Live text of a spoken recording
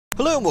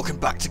Hello and welcome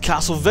back to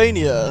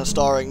Castlevania,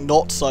 starring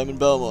not Simon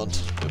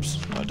Belmont. Oops,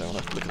 I don't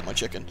want to look at my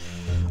chicken.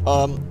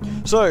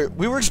 So,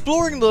 we were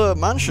exploring the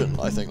mansion,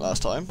 I think,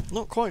 last time.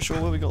 Not quite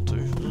sure where we got to.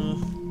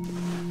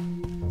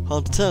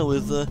 Hard to tell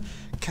with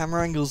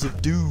camera angles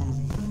of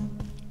doom.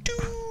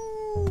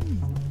 Doom!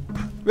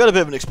 We had a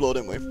bit of an explore,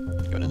 didn't we?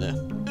 Going in there.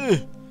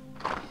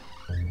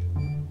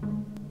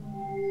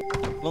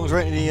 As long as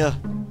there ain't any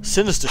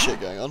sinister shit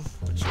going on,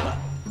 which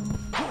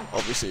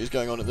obviously is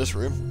going on in this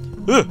room.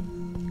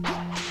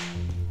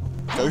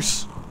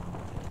 Ghosts.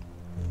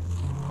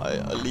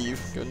 I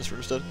leave, go in this room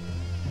instead.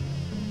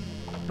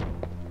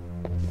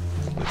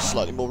 Looks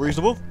slightly more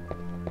reasonable,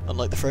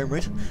 unlike the frame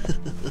rate.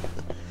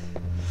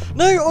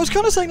 No, I was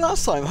kind of saying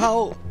last time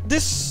how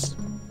this...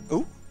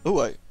 Oh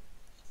wait.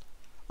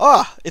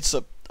 Ah, it's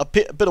a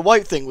bit of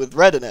white thing with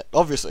red in it,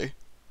 obviously.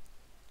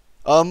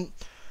 Is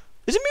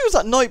it me or does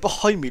that knight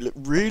behind me look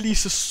really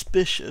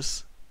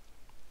suspicious?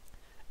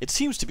 It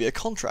seems to be a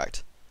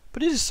contract,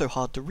 but it is so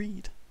hard to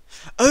read.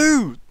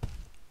 Oh!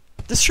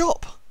 This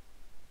shop!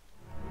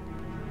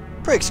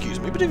 Pray excuse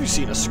me, but have you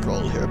seen a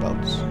scroll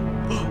hereabouts?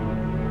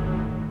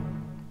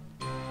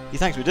 He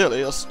thanks me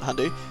dearly, that's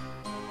handy.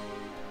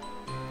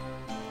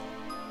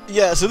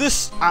 Yeah, so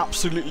this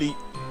absolutely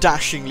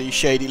dashingly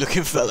shady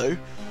looking fellow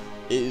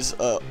is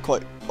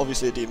quite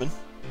obviously a demon.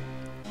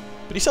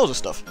 But he sells us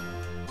stuff.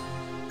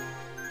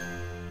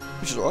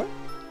 Which is alright.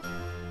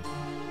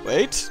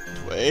 Wait.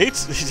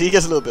 He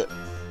gets a little bit.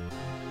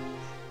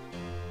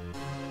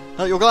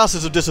 Your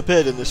glasses have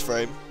disappeared in this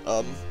frame,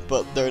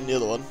 but they're in the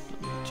other one.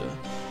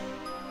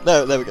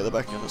 There we go, they're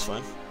back again, that's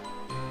fine.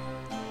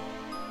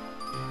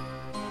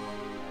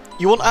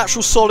 You want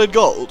actual solid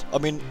gold? I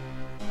mean,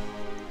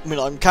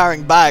 I'm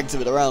carrying bags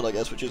of it around, I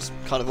guess, which is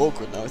kind of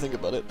awkward now I think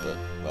about it, but,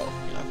 well,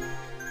 you know.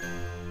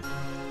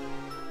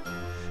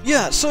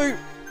 Yeah, so,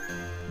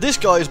 this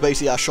guy is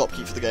basically our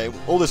shopkeep for the game.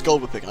 All this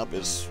gold we're picking up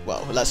is,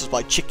 well, it lets us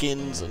buy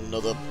chickens and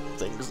other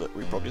things that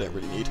we probably don't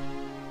really need.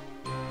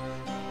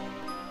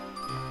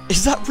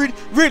 Is that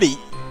really?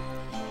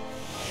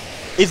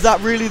 Is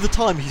that really the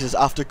time, he says,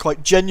 after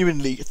quite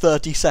genuinely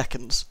 30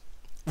 seconds?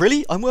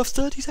 Really? I'm worth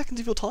 30 seconds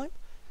of your time?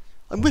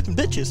 I'm whipping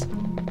bitches.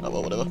 Oh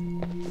well, whatever.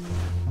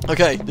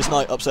 Okay, this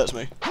knight upsets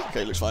me.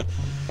 Okay, looks fine.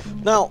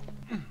 Now,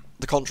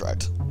 the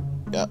contract.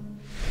 Yeah.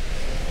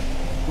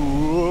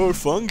 Ooh,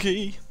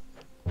 funky.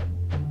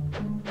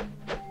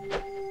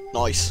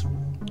 Nice.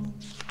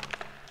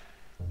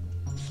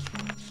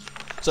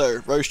 So,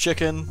 roast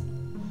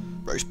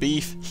chicken, roast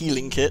beef,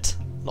 healing kit.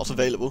 Not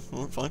available.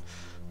 Oh, fine.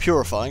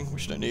 Purifying,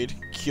 which you don't need.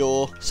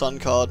 Cure, sun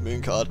card,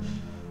 moon card.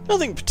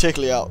 Nothing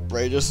particularly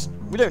outrageous.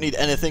 We don't need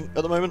anything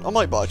at the moment. I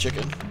might buy a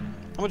chicken.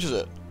 How much is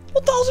it?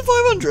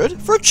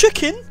 1,500 for a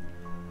chicken?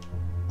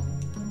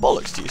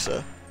 Bollocks to you,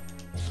 sir.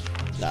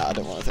 Nah, I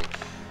don't want anything.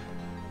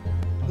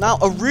 Now,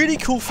 a really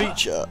cool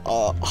feature.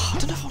 I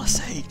don't know if I want to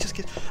say.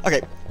 Okay,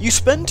 you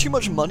spend too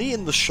much money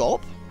in the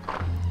shop,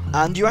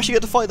 and you actually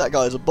get to fight that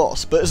guy as a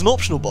boss, but as an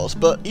optional boss.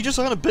 But he just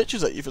kind of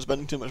bitches at you for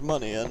spending too much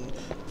money, and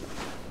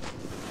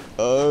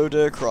oh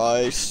dear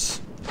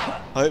Christ.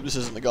 I hope this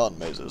isn't the garden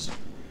mazes.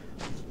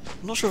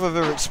 I'm not sure if I've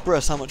ever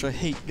expressed how much I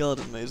hate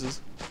garden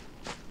mazes.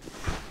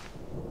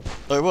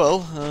 Oh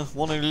well,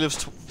 one only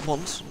lives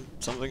once,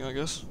 something I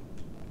guess.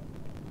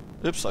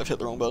 Oops, I've hit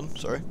the wrong button,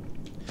 sorry.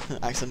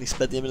 Accidentally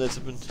sped the emulator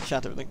and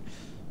shat everything.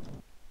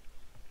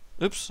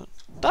 Oops,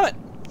 damn it!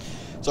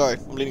 Sorry,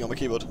 I'm leaning on my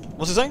keyboard.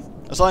 What's it saying?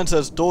 A sign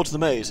says, door to the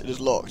maze, it is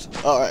locked.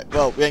 Alright,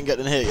 well, we ain't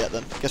getting in here yet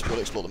then. Guess we'll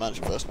explore the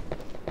mansion first.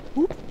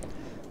 Whoop.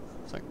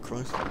 Thank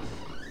Christ.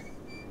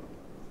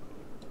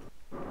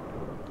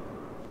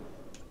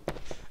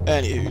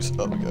 Anywho's,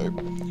 up we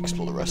go.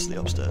 Explore the rest of the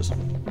upstairs.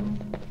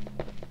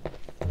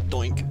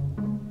 Doink.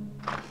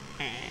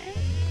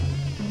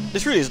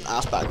 This really is an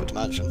ass backwards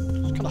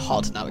mansion. It's kind of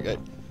hard to navigate.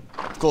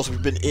 Of course,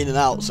 we've been in and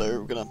out, so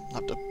we're gonna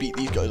have to beat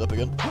these guys up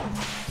again.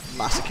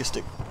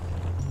 Masochistic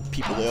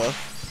people they are.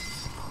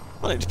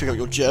 Why don't you just pick up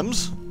your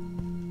gems?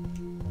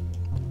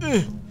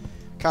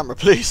 Camera,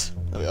 please.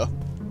 There we are.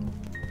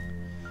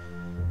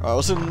 Alright,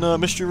 what's in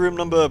mystery room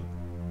number...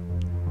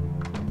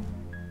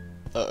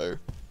 Uh-oh.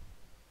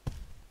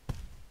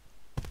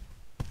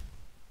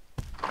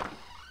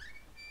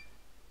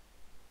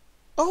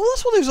 Oh,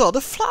 that's what those are.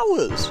 They're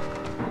flowers.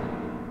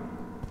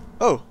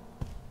 Oh.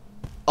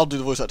 I'll do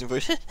the voice acting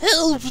voice.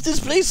 Help!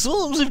 This place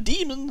swarms of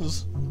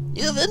demons.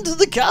 You have entered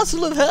the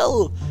castle of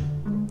hell.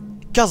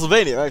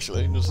 Castlevania,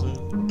 actually. Just,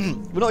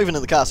 we're not even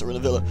in the castle. We're in a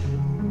villa.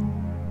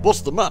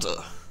 What's the matter?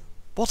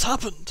 What's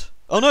happened?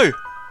 Oh no.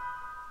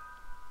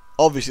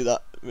 Obviously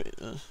that.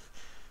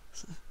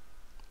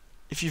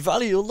 If you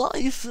value your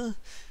life, you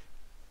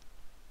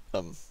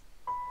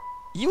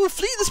will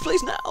flee this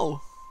place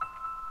now.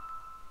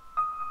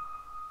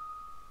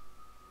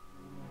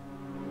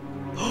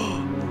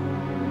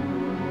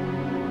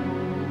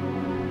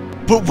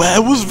 But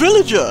where was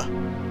Villager?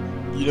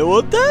 You know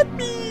what that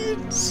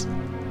means?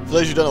 For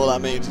those who don't know what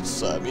that means,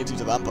 it means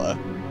he's a vampire.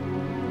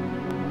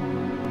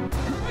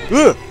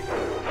 Ugh!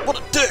 What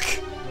a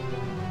dick!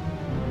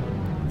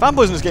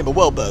 Fanboys in this game are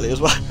well burly as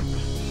well.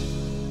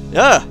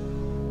 Yeah!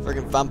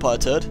 Friggin' vampire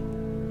turd.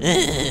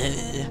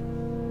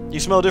 You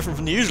smell different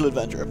from the usual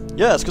adventurer.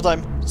 Yeah, it's because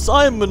I'm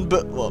Simon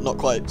well, not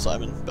quite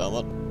Simon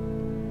Belmont.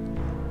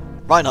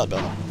 Reinhard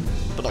Belmont,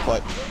 but not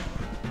quite.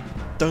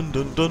 Dun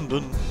dun dun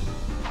dun.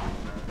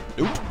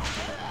 Nope.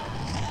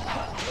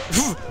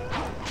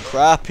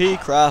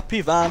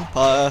 Crappy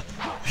vampire.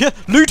 Yeah,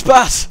 loot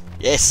bat!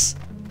 Yes!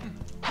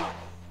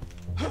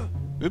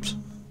 Oops.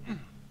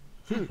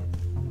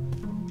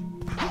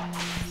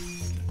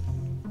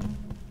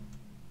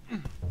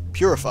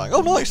 Purifying.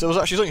 Oh nice, there was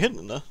actually something hidden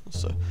in there.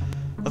 So,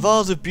 a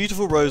vase of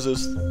beautiful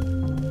roses.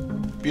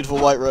 Beautiful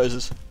white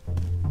roses.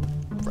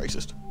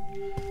 Racist.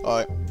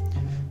 Alright.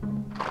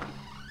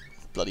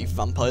 Bloody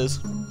vampires.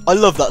 I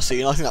love that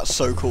scene, I think that's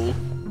so cool.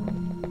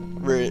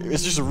 Really,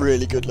 it's just a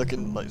really good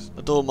looking, like,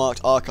 a door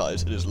marked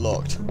archives, it is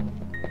locked.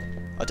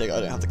 I take it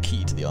I don't have the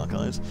key to the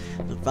archives.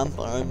 The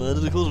vampire I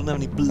murdered, of course, don't have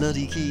any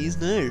bloody keys,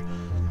 no.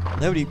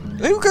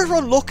 Who goes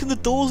around locking the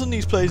doors in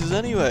these places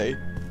anyway?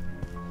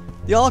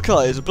 The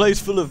archives, a place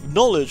full of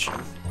knowledge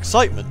and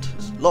excitement.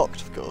 It's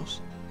locked, of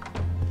course.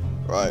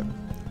 Right.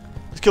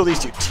 Let's kill these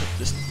two,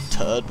 this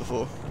turd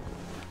before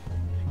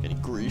any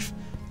grief.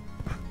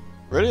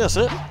 Really, that's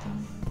it?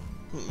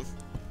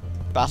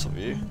 Battle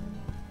view.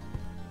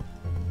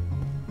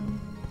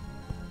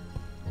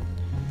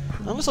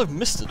 Unless I've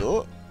missed a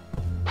door.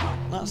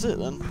 That's it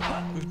then.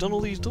 We've done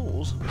all these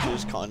doors, which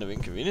is kind of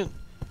inconvenient.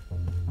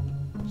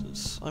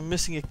 Since I'm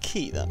missing a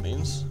key, that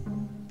means.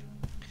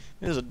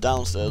 There's a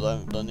downstairs I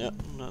haven't done yet.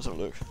 Let's have a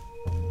look.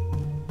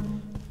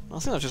 I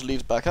think that just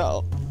leads back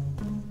out.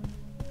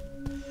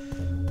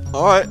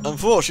 Alright,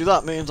 unfortunately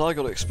that means I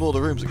gotta explore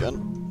the rooms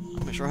again.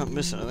 Make sure I haven't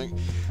missed anything.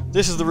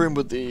 This is the room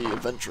with the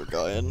adventurer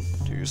guy in,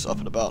 who's up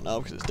and about now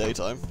because it's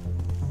daytime.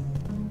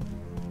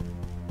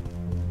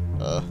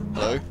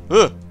 Hello?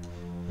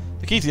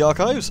 The key to the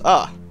archives?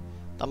 Ah!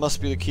 That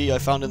must be the key I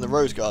found in the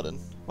rose garden.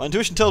 My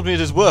intuition tells me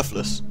it is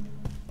worthless.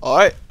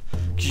 Alright.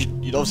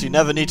 You'd obviously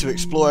never need to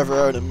explore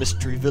everywhere in a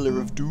mystery villa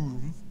of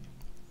doom.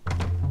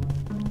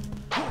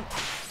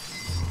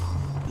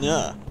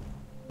 Yeah.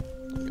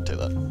 I'm gonna take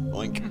that.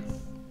 Oink.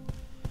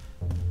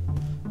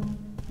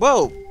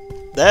 Well,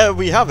 there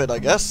we have it, I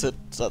guess.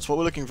 That's what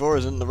we're looking for,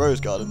 is in the rose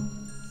garden.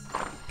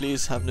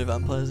 Please have no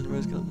vampires in the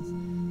rose garden.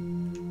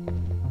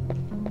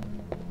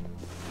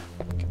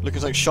 Looking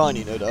something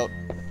shiny, no doubt.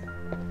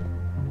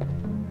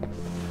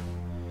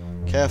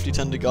 Carefully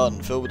tended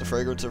garden filled with the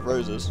fragrance of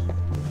roses.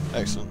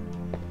 Excellent.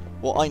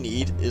 What I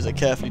need is a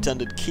carefully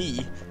tended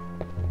key.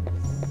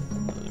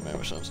 That doesn't make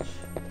much sense.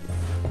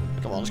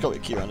 Come on, there's got to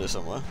be a key around here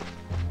somewhere.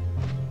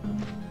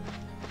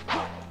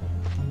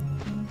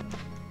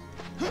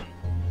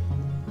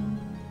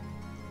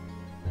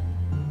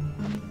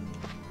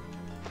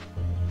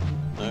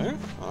 No?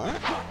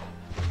 Alright.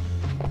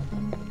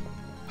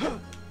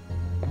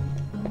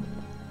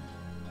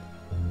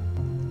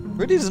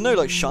 Really? There's no,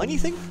 like, shiny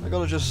thing? I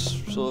gotta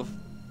just sort of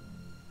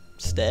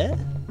stare?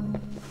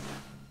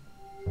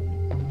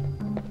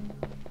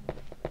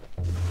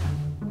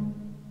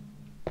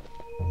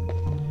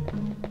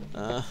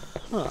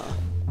 Huh.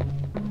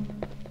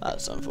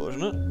 That's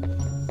unfortunate.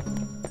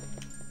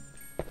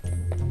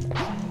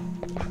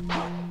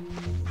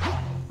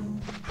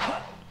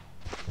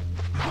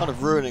 Kind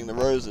of ruining the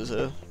roses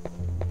here.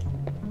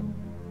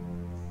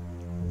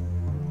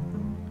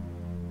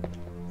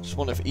 Just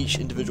wonder if each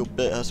individual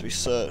bit has to be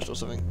searched or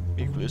something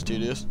equally as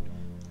tedious.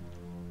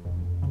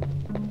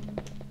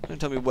 Don't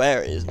tell me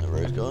where it is in the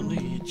rose garden,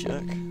 you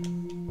jerk.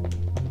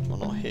 Well,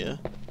 not here.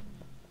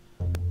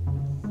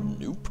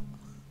 Nope.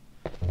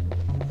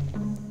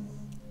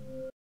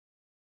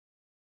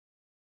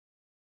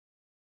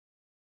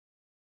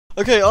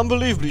 Okay,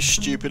 unbelievably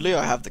stupidly,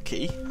 I have the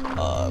key,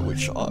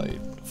 which I,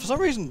 for some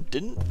reason,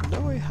 didn't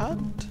know I had,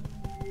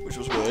 which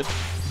was weird.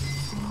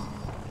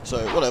 So,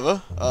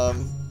 whatever.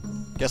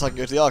 Guess I can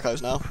go to the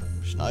archives now,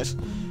 which is nice.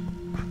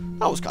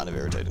 That was kind of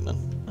irritating then.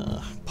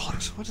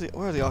 Bollocks,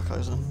 where are the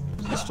archives then?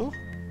 Is it this door?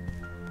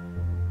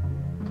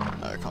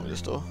 No, it can't be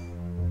this door.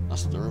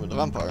 That's the room with the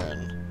vampire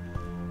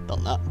in.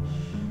 Done that.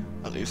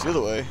 That leads the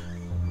other way.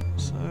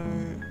 So,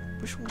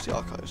 which one was the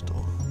archives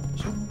door?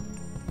 This one?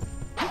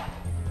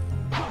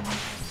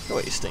 Go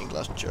away, you stained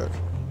glass jerk.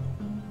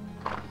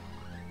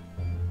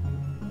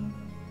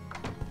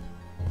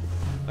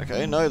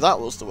 Okay, no, that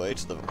was the way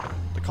to the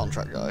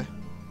contract guy.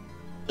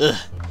 Ugh.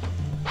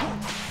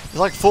 There's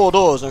like 4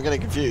 doors and I'm getting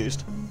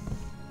confused.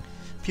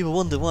 People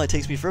wonder why it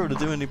takes me forever to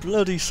do any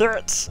bloody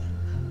certs.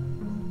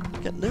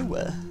 Get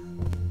nowhere.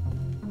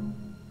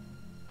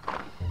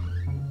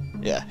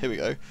 Yeah, here we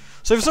go.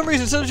 So for some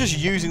reason, instead of just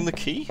using the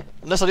key,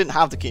 unless I didn't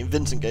have the key and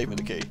Vincent gave me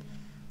the key.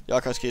 The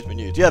archives key has been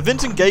used. Yeah,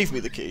 Vincent gave me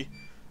the key.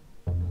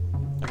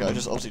 Okay, I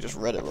obviously just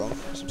read it wrong.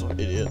 Some sort of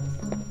idiot.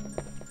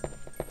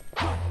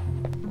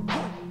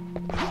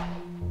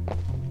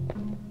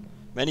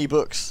 Many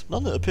books.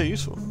 None that appear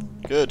useful.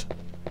 Good.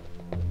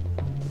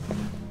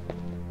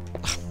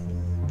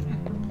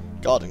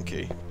 Garden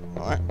key.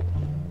 Alright.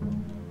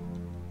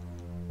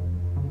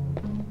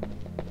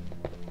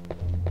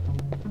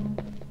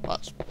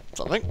 That's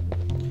something.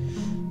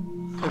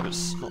 Hope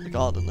it's not the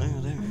garden though.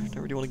 I don't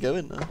really want to go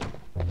in there.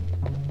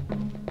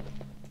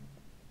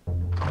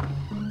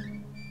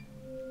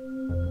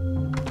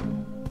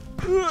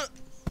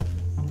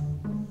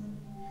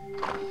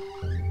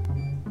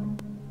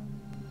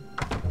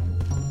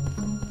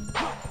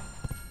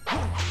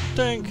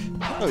 Dink!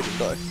 No, he didn't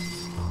die.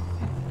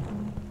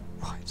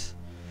 Right.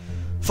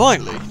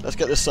 Finally! Let's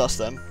get this sus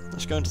then.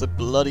 Let's go into the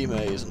bloody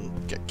maze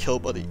and get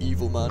killed by the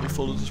evil man who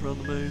follows us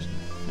around the maze.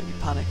 Make me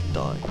panic and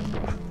die.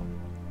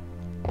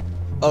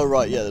 Oh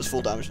right, yeah, there's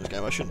full damage in this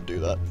game. I shouldn't do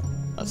that.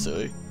 That's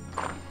silly.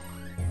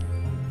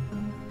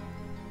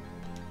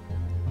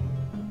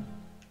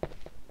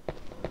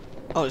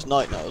 Oh, it's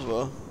night now as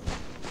well.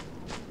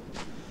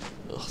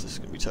 Ugh, this is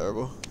gonna be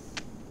terrible.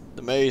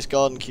 The maze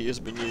garden key has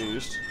been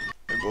used.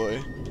 Oh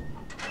boy.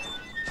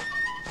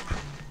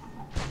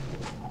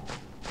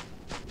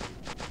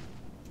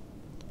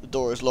 The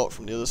door is locked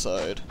from the other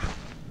side.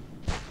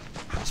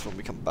 That's when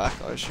we come back,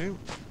 I assume.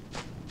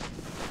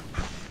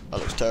 That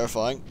looks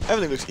terrifying.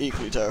 Everything looks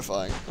equally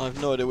terrifying. I have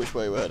no idea which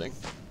way we're heading.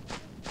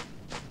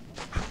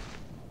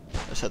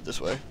 Let's head this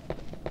way.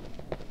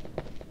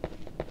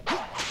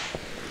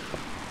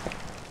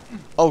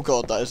 Oh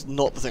god, that is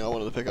not the thing I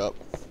wanted to pick up.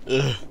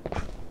 Ugh.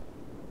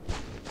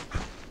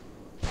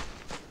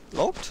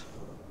 Locked?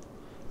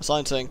 A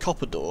sign saying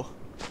copper door.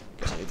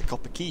 Guess I need the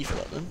copper key for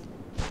that then.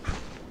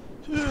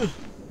 Ugh.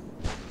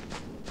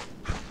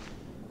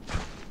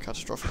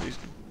 Catastrophically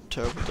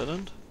terrible dead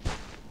end.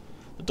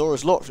 The door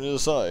is locked from the other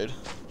side.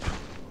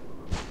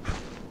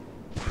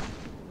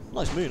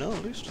 Nice moon,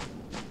 at least.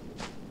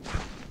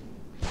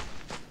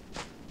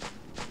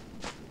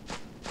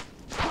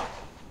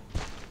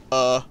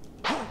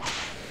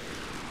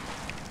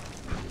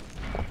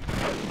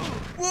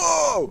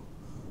 Whoa!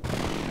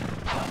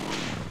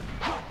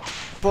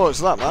 Bollocks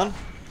to that, man.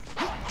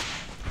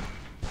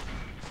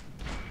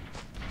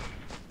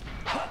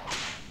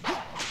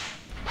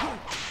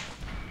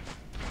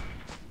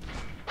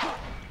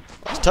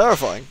 That's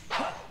terrifying.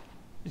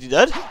 Is he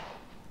dead?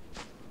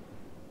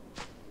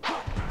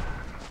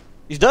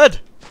 He's dead!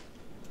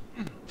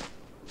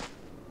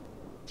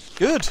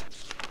 Good.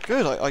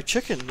 Good, I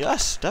chicken,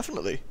 yes,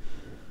 definitely.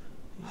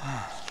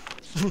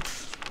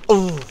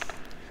 Oh,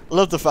 I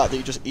love the fact that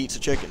he just eats a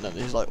chicken and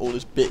his, like, all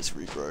his bits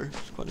regrow.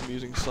 It's quite an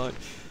amusing sight.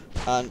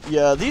 And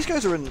yeah, these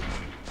guys are in...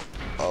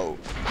 Oh,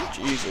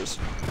 Jesus.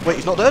 Wait,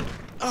 he's not dead?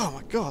 Oh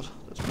my god,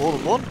 there's more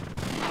than one?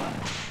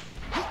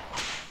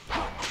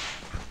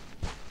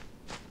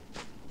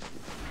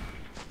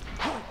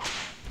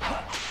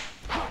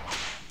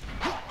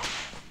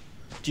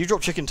 Do you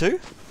drop chicken too?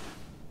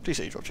 Please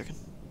say you drop chicken.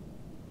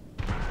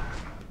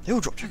 They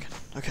all drop chicken.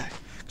 Okay.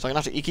 So I'm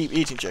gonna have to keep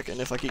eating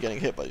chicken if I keep getting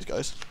hit by these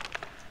guys.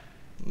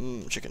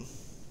 Chicken.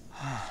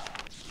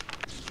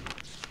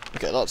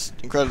 Okay, that's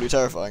incredibly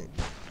terrifying.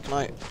 Can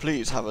I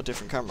please have a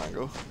different camera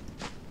angle?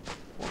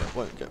 One that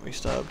won't get me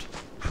stabbed.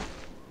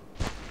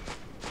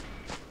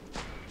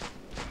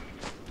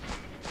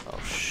 Oh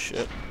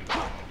shit.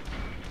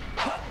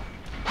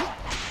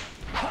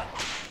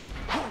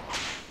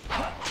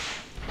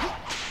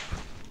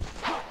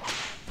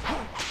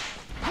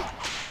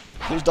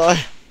 Please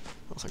die.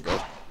 Oh thank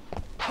god.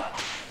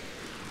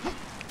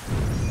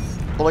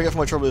 All I get for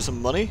my trouble is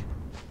some money.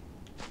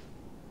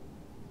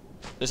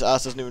 This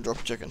ass doesn't even drop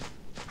a chicken.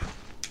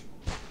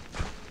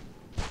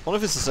 I wonder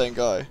if it's the same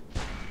guy.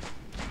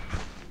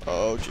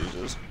 Oh,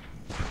 Jesus.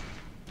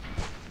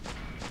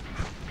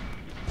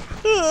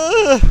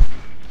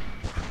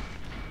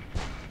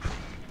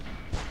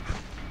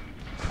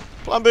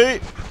 Plan B!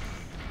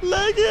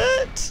 Leg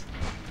it!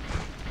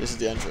 This is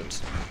the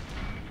entrance.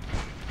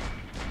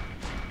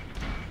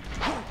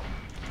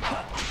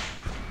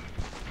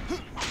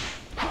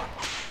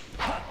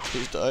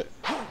 Please die.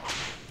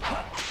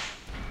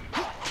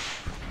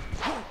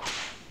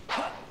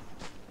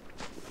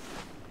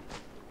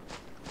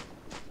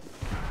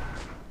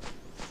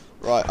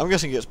 Right, I'm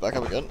guessing he gets back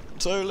up again.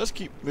 So let's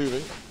keep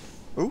moving.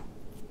 Ooh.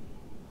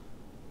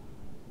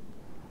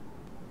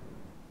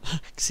 I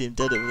can see him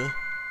dead over there.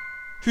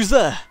 Who's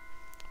there?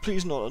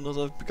 Please not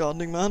another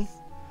gardening man.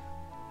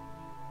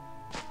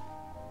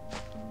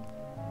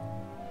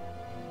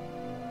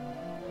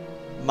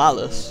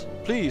 Malice.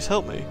 Please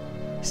help me.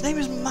 His name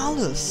is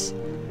Malice.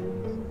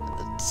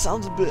 It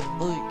sounds a bit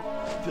like,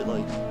 you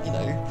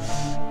know,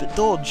 a bit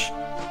dodge.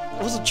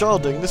 What's a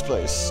child doing in this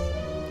place?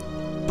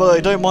 But I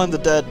don't mind the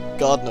dead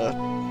gardener.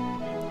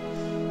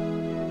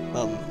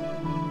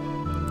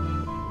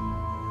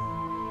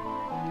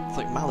 It's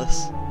like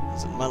malice.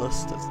 Is it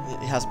malice?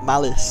 He has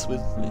malice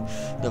with me.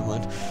 Never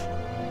mind.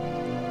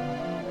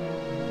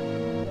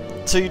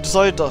 So you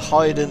decided to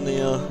hide in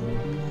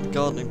the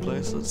gardening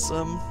place. That's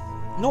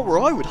not where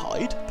I would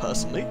hide,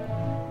 personally.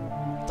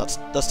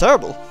 That's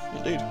terrible,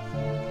 indeed.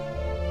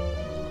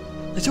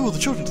 They took all the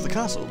children to the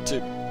castle.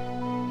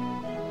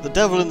 The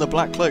devil in the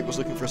black cloak was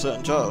looking for a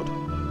certain child.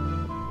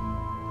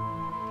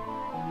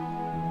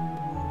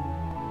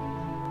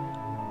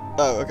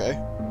 Oh, okay.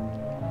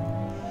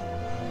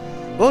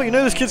 Well, you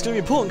know this kid's gonna be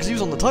important because he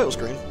was on the title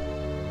screen.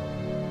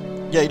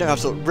 Yeah, you don't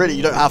have to. Really,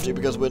 you don't have to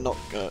because we're not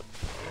gonna.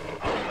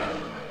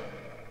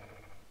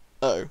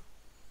 Oh.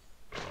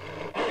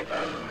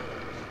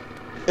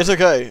 It's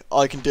okay.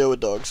 I can deal with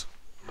dogs.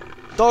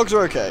 Dogs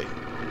are okay.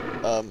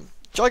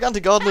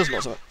 Gigantic gardeners,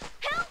 not so much.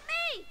 Help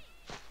me!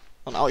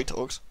 Oh, now he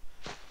talks.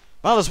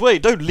 Malice,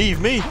 wait! Don't leave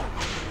me!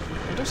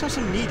 You don't sound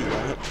so needy,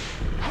 man.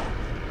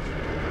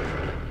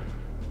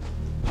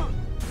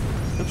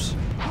 Oops.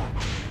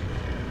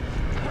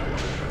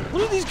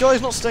 What are these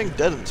guys not staying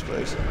dead in this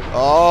place?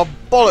 Oh,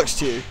 bollocks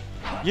to you!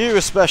 You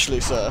especially,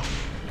 sir.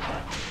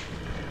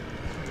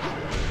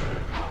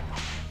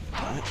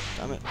 Damn it,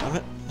 damn it, damn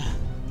it.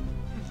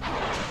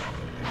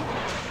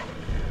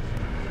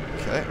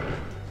 Okay.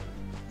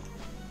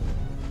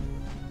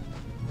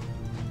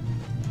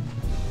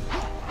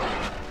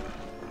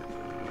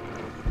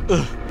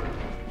 Ugh.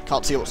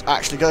 Can't see what's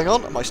actually going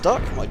on. Am I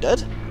stuck? Am I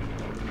dead?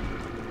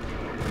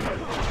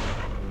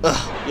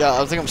 Ugh.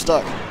 Yeah, I think I'm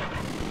stuck.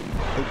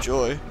 Oh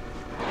joy.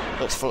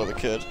 Let's follow the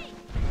kid.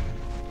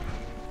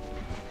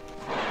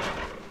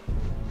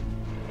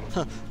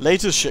 Huh.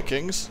 Later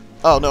shickings.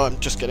 Oh no, I'm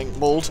just getting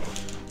mauled.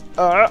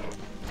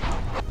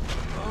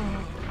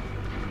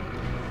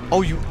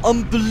 Oh, you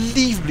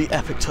unbelievably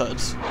epic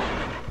turds.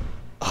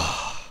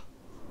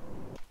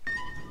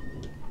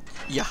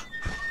 Yeah.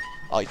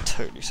 I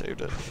totally saved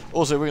it.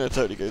 Also, we're going to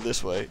totally go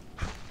this way.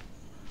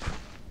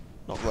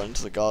 Not run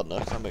into the gardener.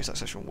 That makes that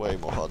section way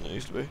more hard than it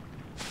needs to be.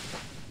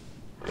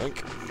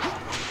 Yoink.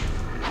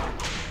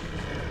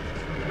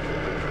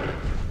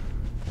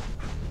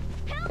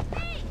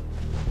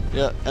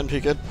 Yeah,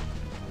 NP kid.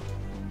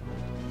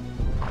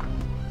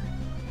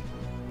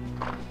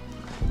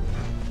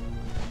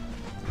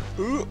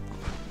 Ooh.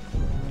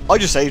 I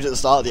just saved at the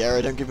start of the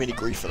area. Don't give me any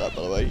grief for that,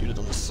 by the way. You'd have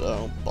done this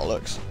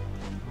bollocks.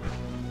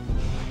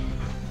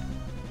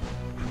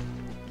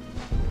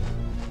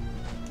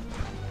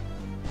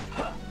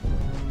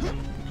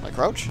 Can I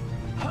crouch?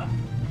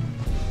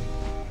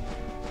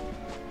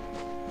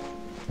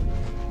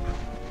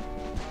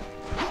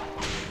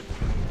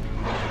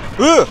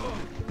 Ugh!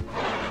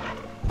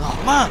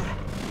 Oh man!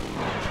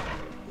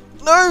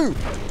 No!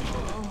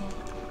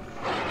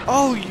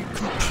 Oh, you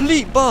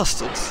complete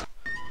bastards!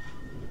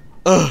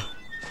 Ugh.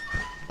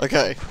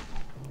 Okay.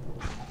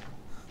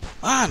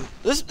 Man,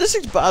 this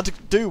is bad to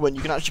do when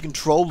you can actually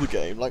control the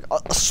game. Like, I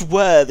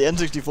swear the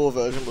N64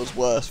 version was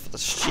worse for the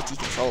shitty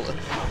controller.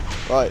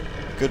 Right,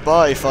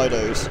 goodbye,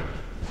 Fidos.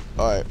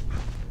 Alright.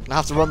 I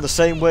have to run the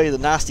same way the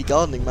nasty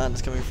gardening man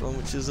is coming from,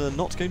 which is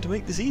not going to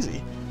make this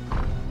easy.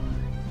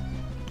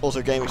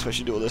 Also, game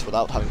especially do all this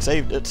without having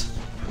saved it.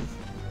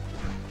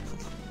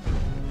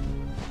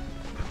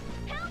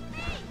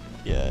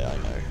 Yeah, I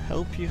know.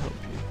 Help you, help you.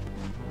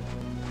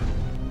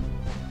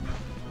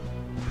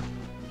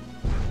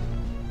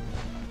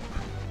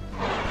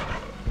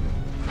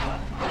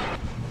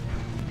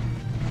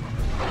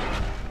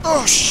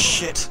 Oh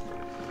shit!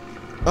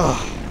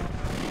 Ugh.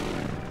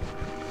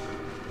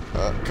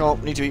 Come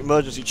on, need to eat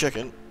emergency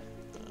chicken.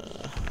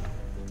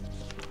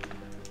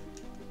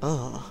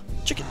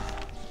 Chicken.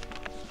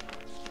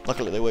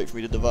 Luckily they wait for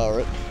me to devour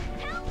it.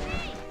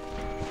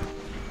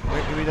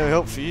 Ain't gonna be no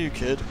help for you,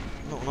 kid.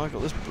 Not when I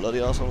got this bloody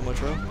arsehole on my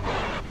trail.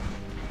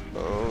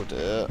 Oh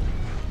dear.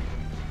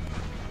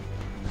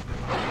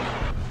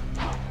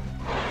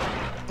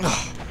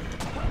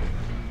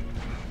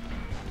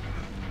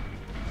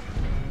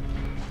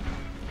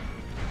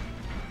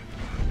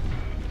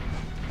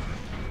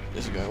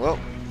 This is going well.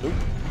 Nope.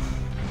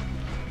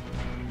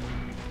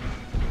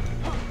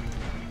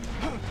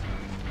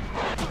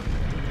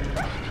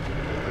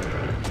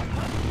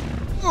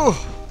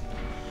 Oh.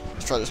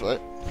 Let's try this way.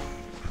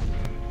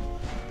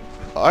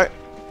 Alright.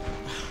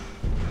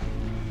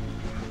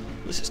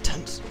 This is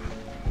tense.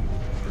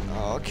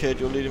 Oh, kid,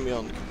 you're leading me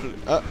on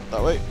completely. Ah,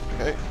 that way.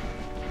 Okay.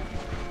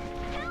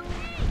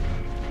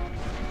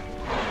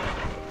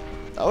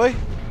 That way?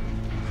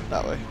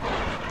 That way.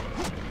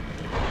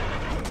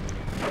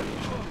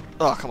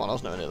 Oh, come on, I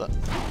was nowhere near that.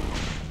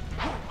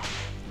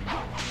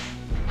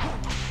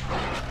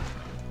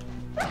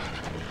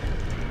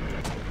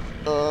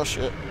 Oh,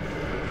 shit.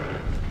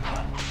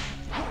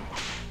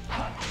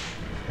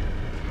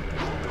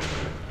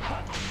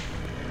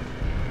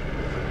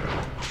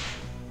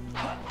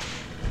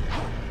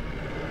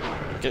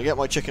 Gonna get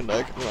my chicken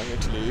leg, and then I'm going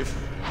to leave.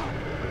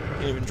 He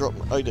didn't even drop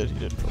my... Oh, he did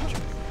drop my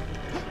chicken.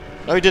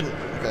 No, he didn't.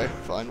 Okay,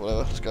 fine, whatever,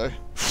 let's go.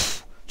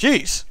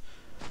 Jeez!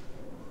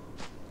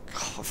 God,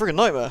 a friggin'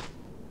 nightmare.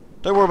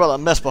 Don't worry about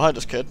that mess behind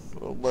us, kid.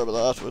 We'll worry about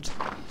that afterwards.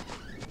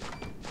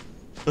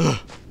 Ugh.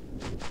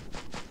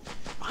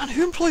 Man,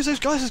 who employs those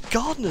guys as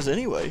gardeners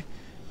anyway?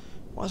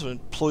 Might as well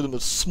employ them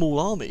as small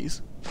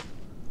armies.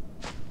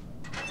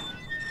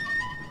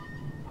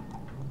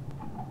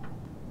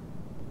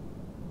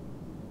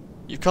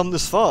 You've come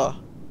this far.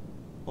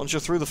 Once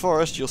you're through the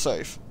forest, you're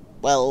safe.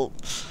 Well,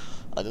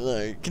 I don't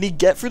know. Can he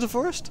get through the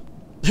forest?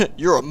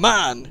 You're a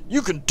man!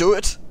 You can do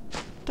it!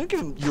 Don't give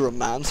him "you're a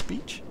man"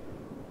 speech.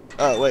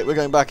 Oh, wait, we're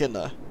going back in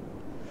there.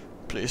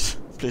 Please.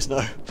 Please,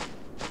 no.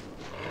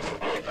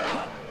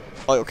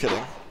 Oh, you're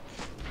kidding.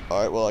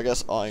 Alright, well I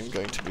guess I'm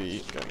going to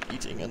be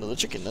eating another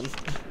chicken then.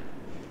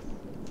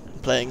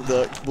 Playing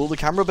the will the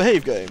camera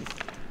behave game.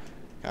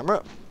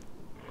 Camera?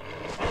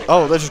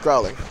 Oh, they're just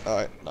growling.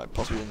 Alright, I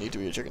possibly need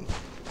to eat a chicken.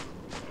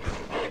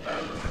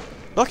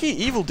 Lucky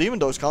evil demon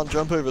dogs can't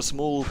jump over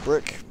small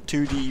brick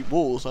 2D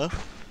walls, huh?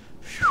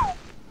 Whew.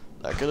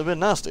 That could have been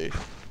nasty.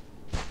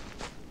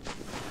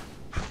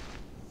 I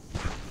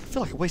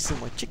feel like I wasted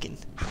my chicken.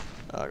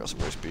 Oh, I got some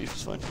roast beef,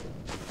 it's fine.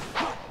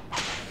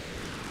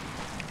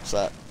 What's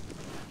that?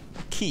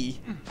 Key?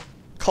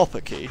 Copper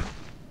key.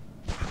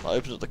 I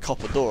opened up the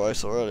copper door I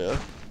saw earlier.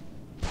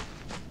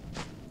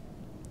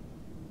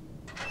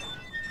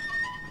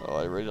 Oh,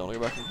 I really don't want to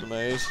go back into the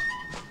maze.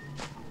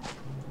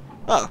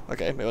 Oh,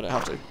 okay, maybe I don't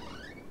have to.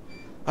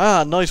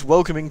 Ah, nice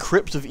welcoming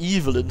crypt of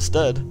evil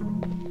instead. I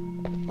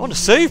want a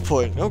save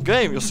point! Oh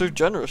game, you're so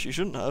generous, you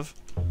shouldn't have.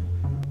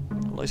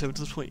 Nice over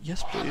to this point,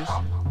 yes please.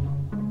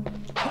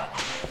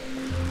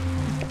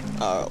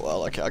 Oh,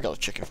 well, okay, I got a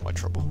chicken for my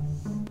trouble.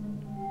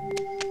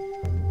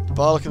 The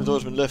bar looking at the door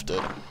has been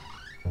lifted.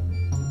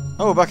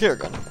 Oh, we're back here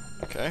again.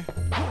 Okay.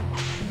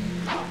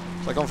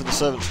 So I've gone for the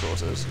servants'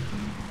 quarters.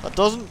 That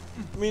doesn't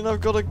mean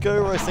I've got to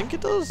go where I think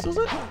it does it?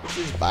 Which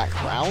is back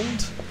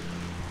round?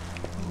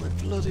 I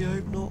bloody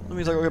hope not. That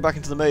means I've got to go back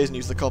into the maze and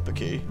use the copper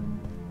key.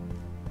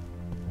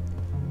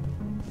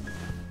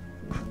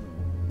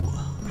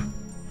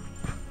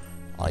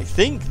 I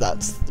think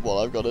that's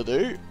what I've got to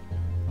do.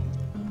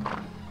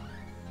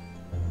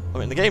 I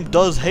mean, the game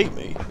does hate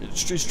me.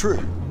 It's true.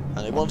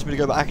 And it wants me to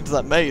go back into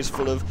that maze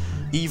full of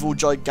evil,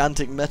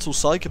 gigantic metal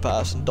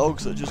psychopaths and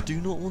dogs that just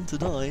do not want to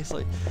die. It's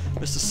like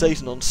Mr.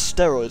 Satan on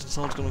steroids and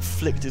someone's gone and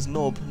flicked his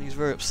knob and he's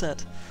very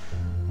upset.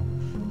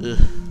 Ugh,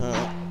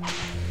 alright.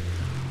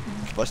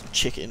 Could buy some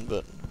chicken,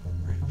 but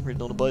I really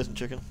don't want to buy some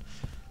chicken.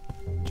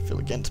 I feel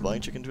against buying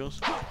chicken, to be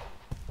honest.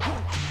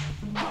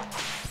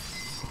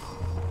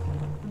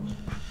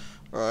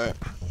 Alright.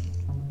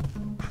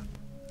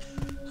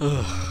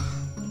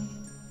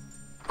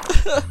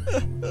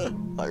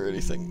 I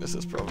really think this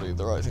is probably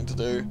the right thing to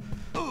do.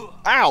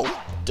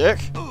 Ow!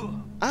 Dick!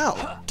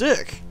 Ow!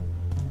 Dick!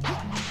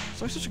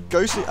 So such a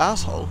ghostly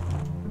asshole.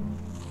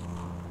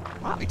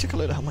 Wow, he took a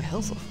load of my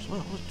health off as well.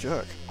 What a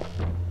jerk.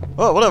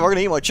 Oh, whatever, I'm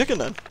gonna eat my chicken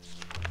then.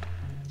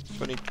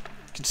 I've only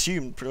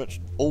consumed pretty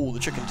much all the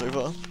chicken so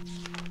far.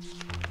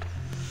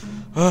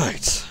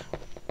 Right.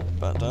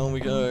 Back down we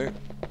go.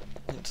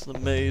 Into the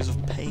maze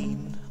of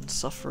pain and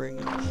suffering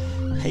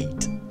and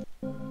hate.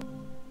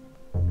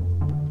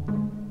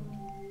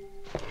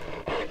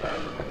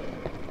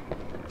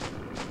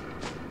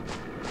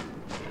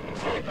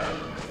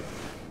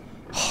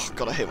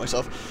 God, I hate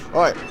myself.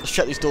 Alright, let's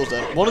check these doors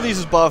then. One of these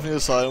is barred from the other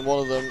side, and one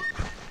of them...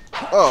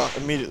 Oh,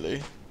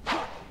 immediately.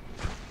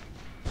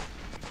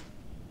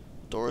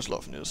 Door is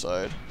locked from the other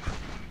side.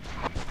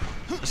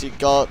 I see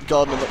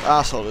Gardener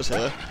McAsshole is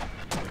here.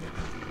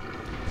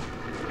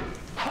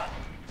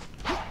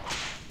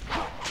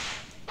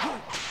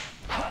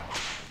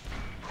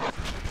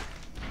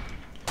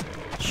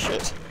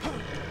 Shit.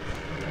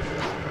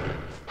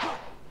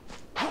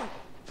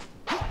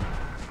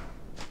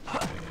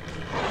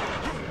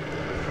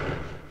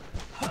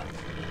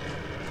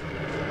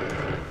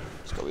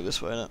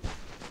 This way, innit?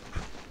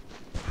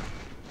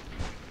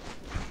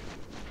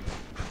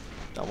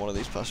 Down one of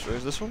these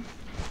passageways, this one.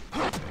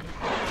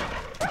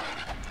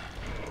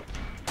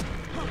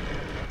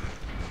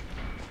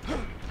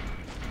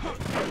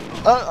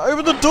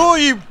 Open the door,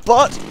 you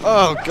butt!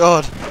 Oh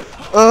god.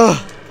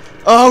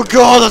 Oh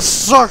god, that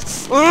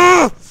sucks!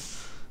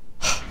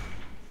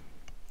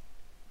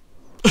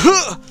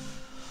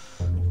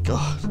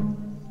 God.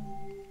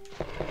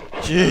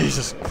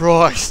 Jesus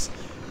Christ.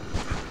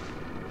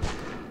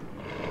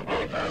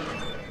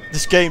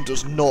 This game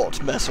does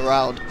not mess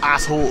around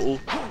at all.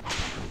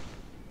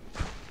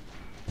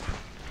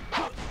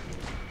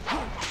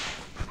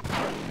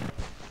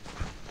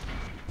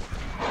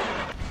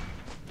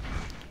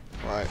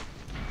 Right.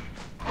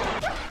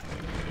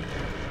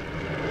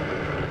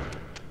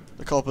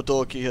 The copper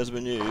door key has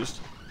been used.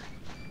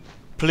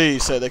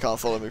 Please say they can't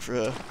follow me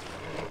through here.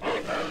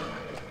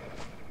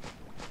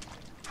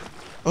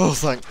 Oh,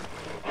 thank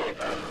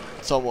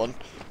someone.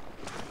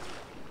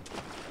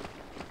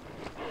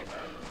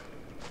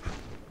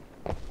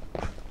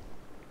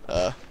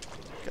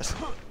 Guess.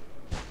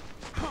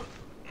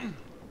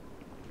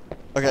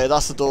 Okay,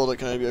 that's the door that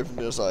can only be opened from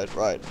the other side.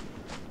 Right.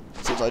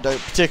 Since I don't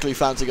particularly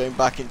fancy going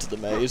back into the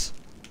maze,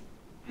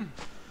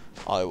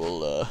 I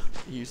will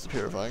use the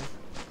purifying.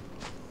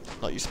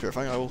 Not use the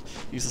purifying, I will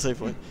use the save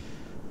point.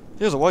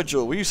 Here's a white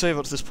jewel. Will you save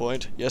up to this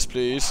point? Yes,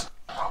 please.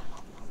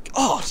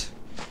 God!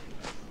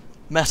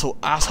 Metal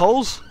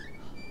assholes!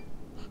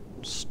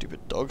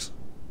 Stupid dogs.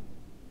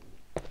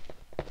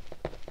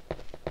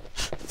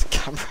 The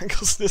camera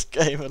angles in this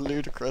game are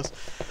ludicrous.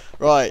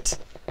 Right.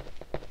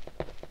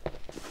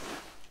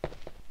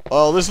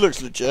 Oh, this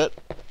looks legit.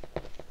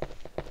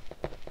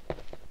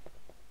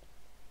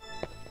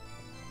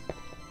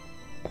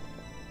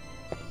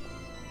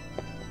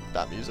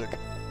 That music.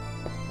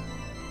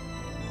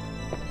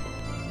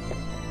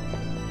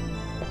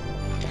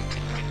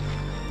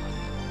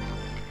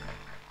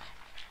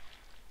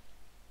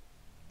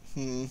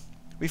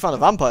 We found a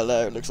vampire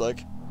lair, it looks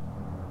like.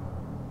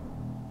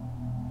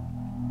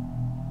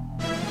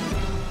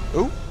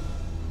 Ooh.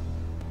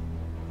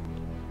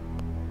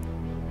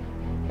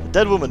 A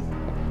dead woman.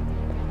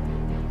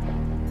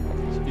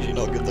 It's usually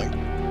not a good thing.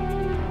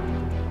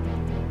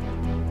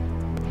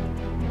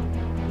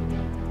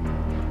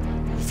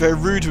 Very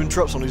rude to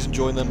interrupt someone who's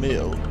enjoying their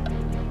meal.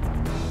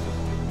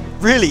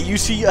 Really, you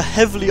see a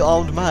heavily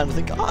armed man and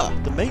think, ah,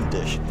 the main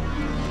dish.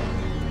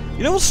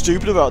 You know what's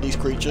stupid about these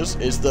creatures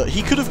is that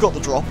he could have got the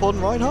drop on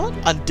Reinhardt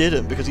and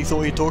didn't because he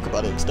thought he'd talk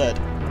about it instead.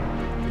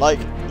 Like,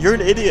 you're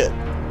an idiot.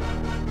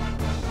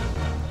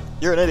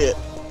 You're an idiot.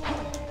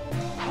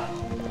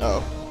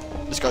 Oh,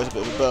 this guy's a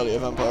bit of a burlier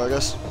vampire, I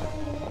guess.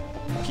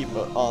 Keep him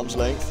at arm's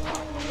length.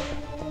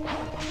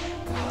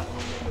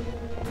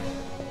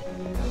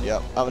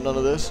 Yeah, having none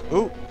of this.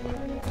 Ooh,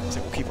 I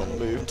think we'll keep on the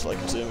move until I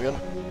can see him again.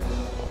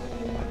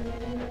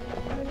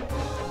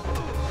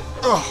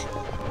 Ugh.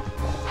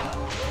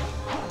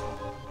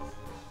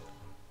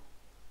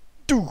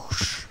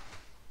 Douche.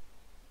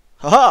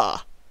 Haha.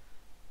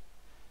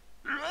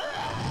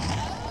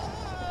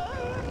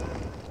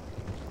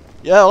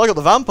 Yeah, I got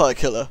the vampire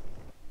killer.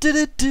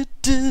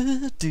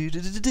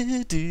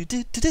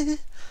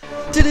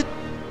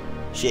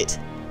 Shit.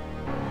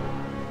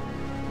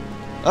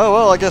 Oh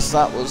well, I guess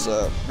that was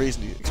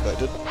reasonably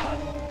expected.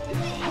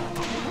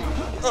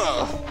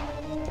 Ugh.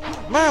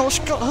 Man, what's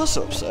got her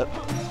so upset?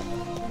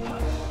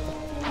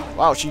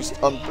 Wow, she's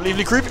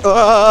unbelievably creepy.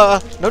 No,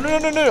 no, no,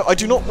 no, no! I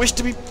do not wish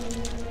to be.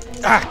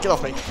 Ah, get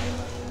off me!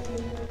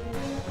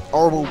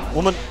 Horrible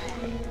woman.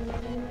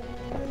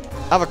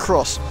 Have a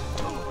cross.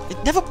 It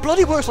never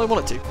bloody works like I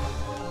want it to.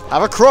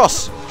 Have a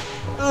cross.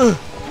 Ugh.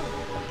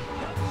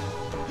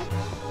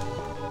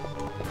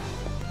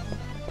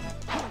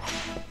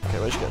 Okay,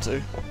 where'd you get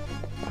to?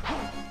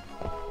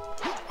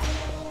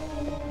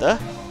 There?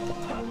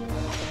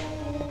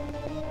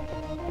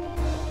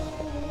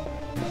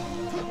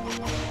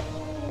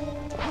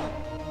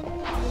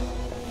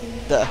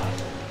 There.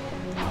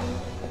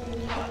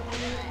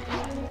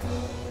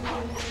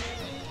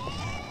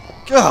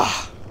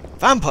 Gah!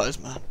 Vampires,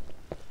 man.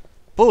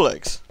 Bull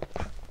eggs.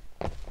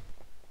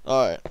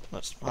 Alright,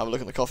 let's have a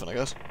look in the coffin, I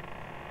guess.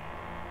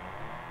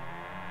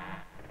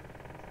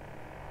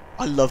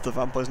 I love the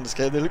vampires in this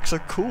game, they look so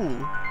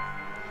cool.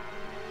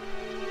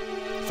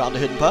 Found a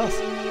hidden path.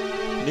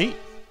 Neat.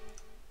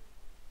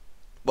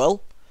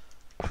 Well,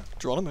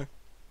 Geronimo.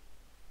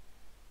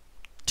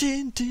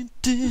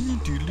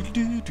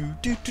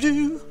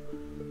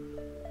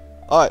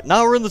 Alright,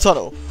 now we're in the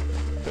tunnel,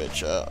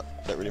 which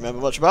don't really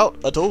remember much about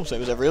at all,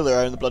 same as every other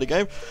area in the bloody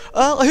game.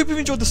 I hope you've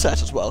enjoyed the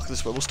set as well, because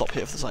this one will stop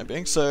here for the time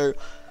being, so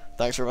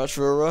thanks very much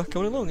for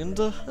coming along, and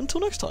until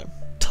next time.